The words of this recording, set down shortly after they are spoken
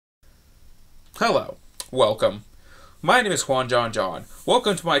Hello, welcome. My name is Juan John.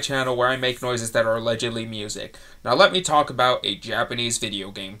 Welcome to my channel where I make noises that are allegedly music. Now let me talk about a Japanese video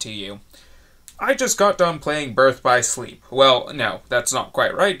game to you. I just got done playing Birth by Sleep. Well, no, that's not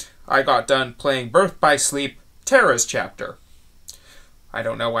quite right. I got done playing Birth by Sleep, Terra's chapter. I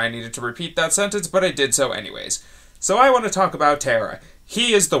don't know why I needed to repeat that sentence, but I did so anyways. So I want to talk about Terra.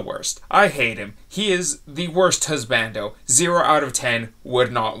 He is the worst. I hate him. He is the worst husbando. 0 out of 10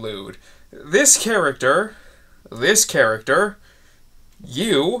 would not lewd. This character,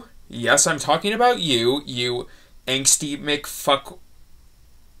 you, yes, I'm talking about you angsty McFuck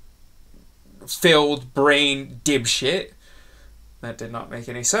filled brain dipshit. That did not make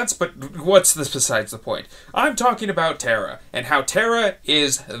any sense, but what's this besides the point? I'm talking about Terra, and how Terra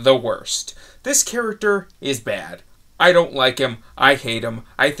is the worst. This character is bad. I don't like him. I hate him.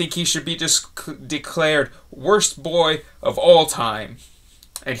 I think he should be declared worst boy of all time.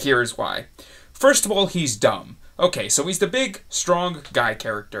 And here's why. First of all, he's dumb. Okay, so he's the big, strong guy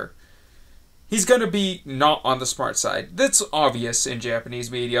character. He's gonna be not on the smart side. That's obvious in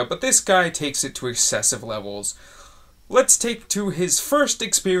Japanese media, but this guy takes it to excessive levels. Let's take to his first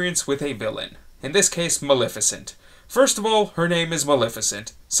experience with a villain. In this case, Maleficent. First of all, her name is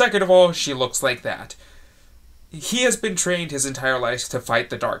Maleficent. Second of all, she looks like that. He has been trained his entire life to fight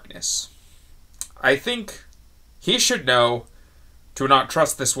the darkness. I think he should know to not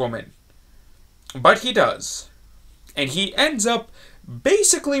trust this woman. But he does. And he ends up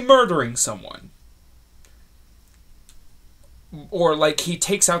basically murdering someone. Or, like, he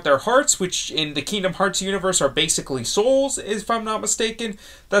takes out their hearts, which in the Kingdom Hearts universe are basically souls, if I'm not mistaken.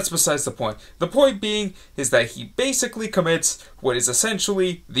 That's besides the point. The point being is that he basically commits what is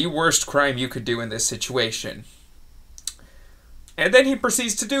essentially the worst crime you could do in this situation. And then he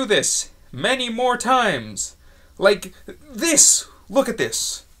proceeds to do this many more times. Like, this. Look at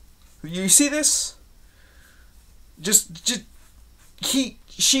this. You see this?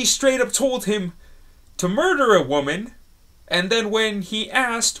 She straight up told him to murder a woman, and then when he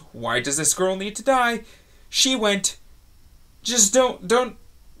asked, why does this girl need to die, she went, just don't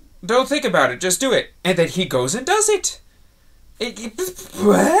think about it, just do it. And then he goes and does it.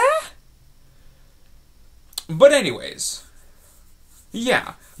 But anyways,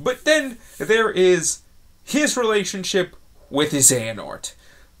 yeah. But then there is his relationship with Xehanort.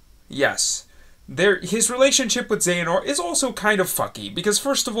 Yes. His relationship with Xehanort is also kind of fucky, because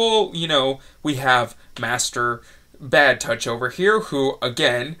first of all, you know, we have Master Bad Touch over here, who,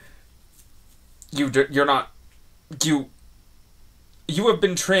 again, you have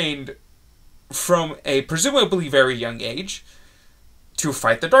been trained from a presumably very young age to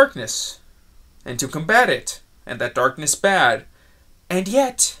fight the darkness, and to combat it, and that darkness bad, and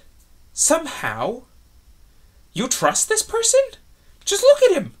yet, somehow, you trust this person? Just look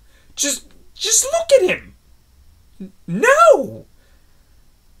at him! Just look at him! No!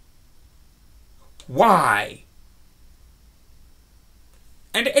 Why?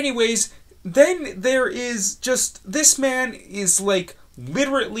 And anyways, then there is just, this man is like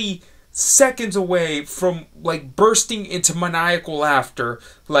literally seconds away from like bursting into maniacal laughter.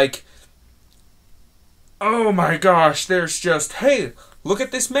 Like, oh my gosh, there's just, hey, look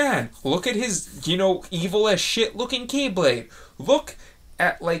at this man. Look at his, evil as shit looking Keyblade. Look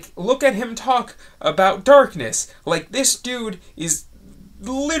at him talk about darkness. Like, this dude is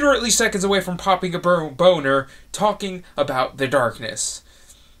literally seconds away from popping a boner talking about the darkness.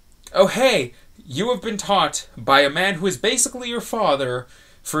 Oh, hey, you have been taught by a man who is basically your father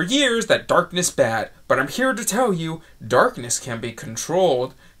for years that darkness bad, but I'm here to tell you, darkness can be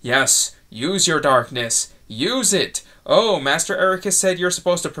controlled. Yes, use your darkness. Use it. Oh, Master Ericus said you're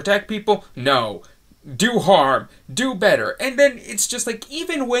supposed to protect people? No. Do harm. Do better. And then it's just like,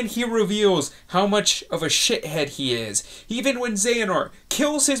 even when he reveals how much of a shithead he is, even when Xehanort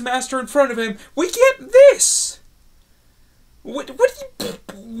kills his master in front of him, we get this! What?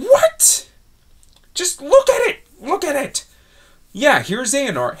 Just look at it! Look at it! Yeah, here's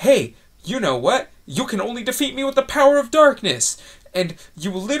Xehanort. Hey, you know what? You can only defeat me with the power of darkness. And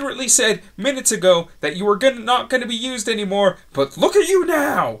you literally said minutes ago that you were not going to be used anymore, but look at you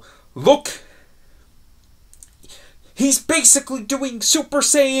now! Look! He's basically doing Super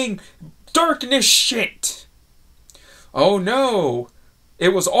Saiyan darkness shit! Oh no! It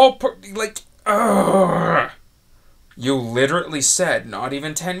was all ugh! You literally said, not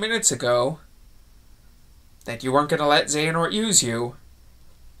even 10 minutes ago, that you weren't going to let Xehanort use you.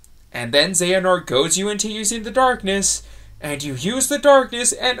 And then Xehanort goads you into using the darkness, and you use the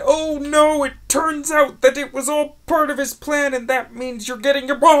darkness, and oh no, it turns out that it was all part of his plan, and that means you're getting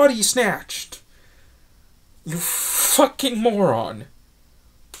your body snatched. You fucking moron.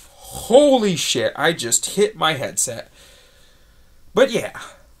 Holy shit, I just hit my headset. But yeah,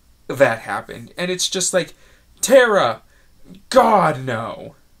 that happened. And it's just like, Terra, God,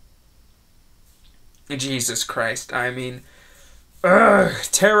 no. Jesus Christ, I mean,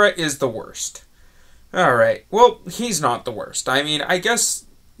 Terra is the worst. Alright, well, he's not the worst. I mean, I guess,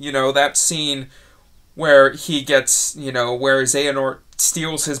 that scene where he gets, where Xehanort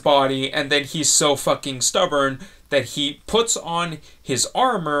steals his body, and then he's so fucking stubborn that he puts on his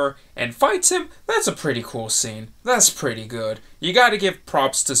armor and fights him, that's a pretty cool scene. That's pretty good. You gotta give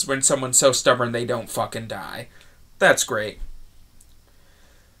props to when someone's so stubborn they don't fucking die. That's great.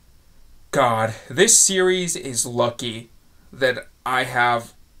 God, this series is lucky that I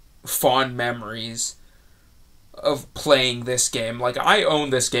have fond memories of playing this game. Like, I own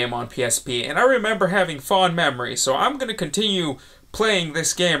this game on PSP, and I remember having fond memories, so I'm gonna continue playing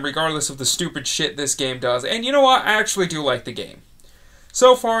this game regardless of the stupid shit this game does. And you know what? I actually do like the game.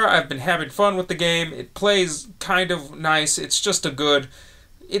 So far, I've been having fun with the game. It plays kind of nice. It's just a good...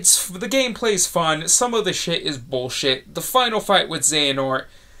 the game plays fun. Some of the shit is bullshit. The final fight with Xehanort...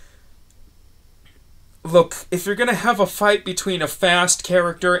 Look, if you're gonna have a fight between a fast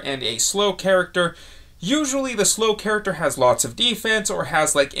character and a slow character, usually the slow character has lots of defense, or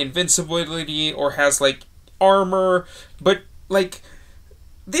has, like, invincibility, or has, like, armor, but, like,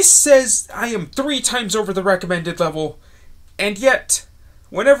 this says I am 3 times over the recommended level, and yet,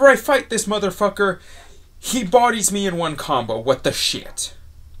 whenever I fight this motherfucker, he bodies me in one combo. What the shit?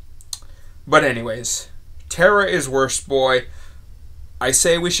 But anyways, Terra is worst, boy. I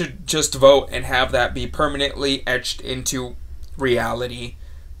say we should just vote and have that be permanently etched into reality.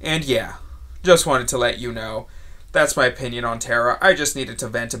 And yeah, just wanted to let you know. That's my opinion on Terra. I just needed to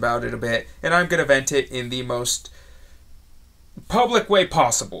vent about it a bit, and I'm going to vent it in the most public way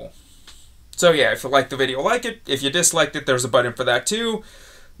possible. So yeah, if you liked the video, like it. If you disliked it, there's a button for that too.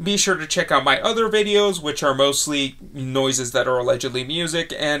 Be sure to check out my other videos, which are mostly noises that are allegedly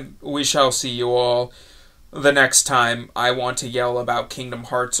music, and we shall see you all the next time I want to yell about Kingdom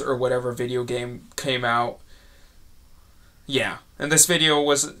Hearts or whatever video game came out. Yeah, and this video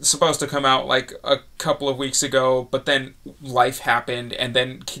was supposed to come out like a couple of weeks ago, but then life happened, and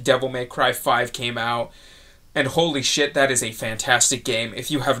then Devil May Cry 5 came out, and holy shit, that is a fantastic game.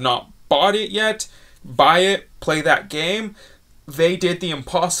 If you have not bought it yet, buy it, play that game. They did the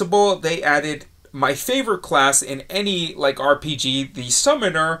impossible. They added my favorite class in any, like, RPG, the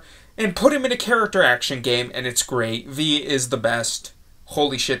Summoner, and put him in a character action game, and it's great. V is the best.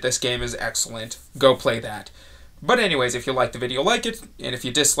 Holy shit, this game is excellent. Go play that. But anyways, if you liked the video, like it, and if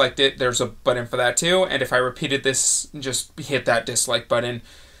you disliked it, there's a button for that too, and if I repeated this, just hit that dislike button.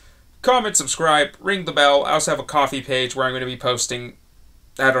 Comment, subscribe, ring the bell. I also have a Ko-fi page where I'm going to be posting,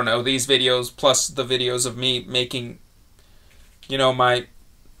 I don't know, these videos, plus the videos of me making, my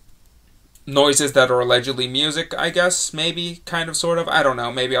noises that are allegedly music, I guess, maybe, kind of, sort of. I don't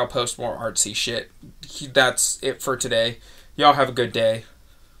know, maybe I'll post more artsy shit. That's it for today. Y'all have a good day.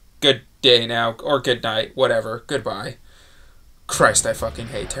 Good day now, or good night, whatever. Goodbye. Christ, I fucking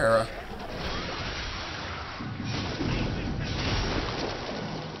hate Terra.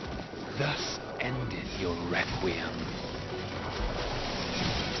 Thus ended your requiem.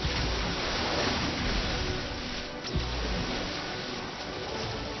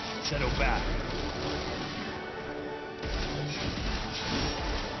 Settle back.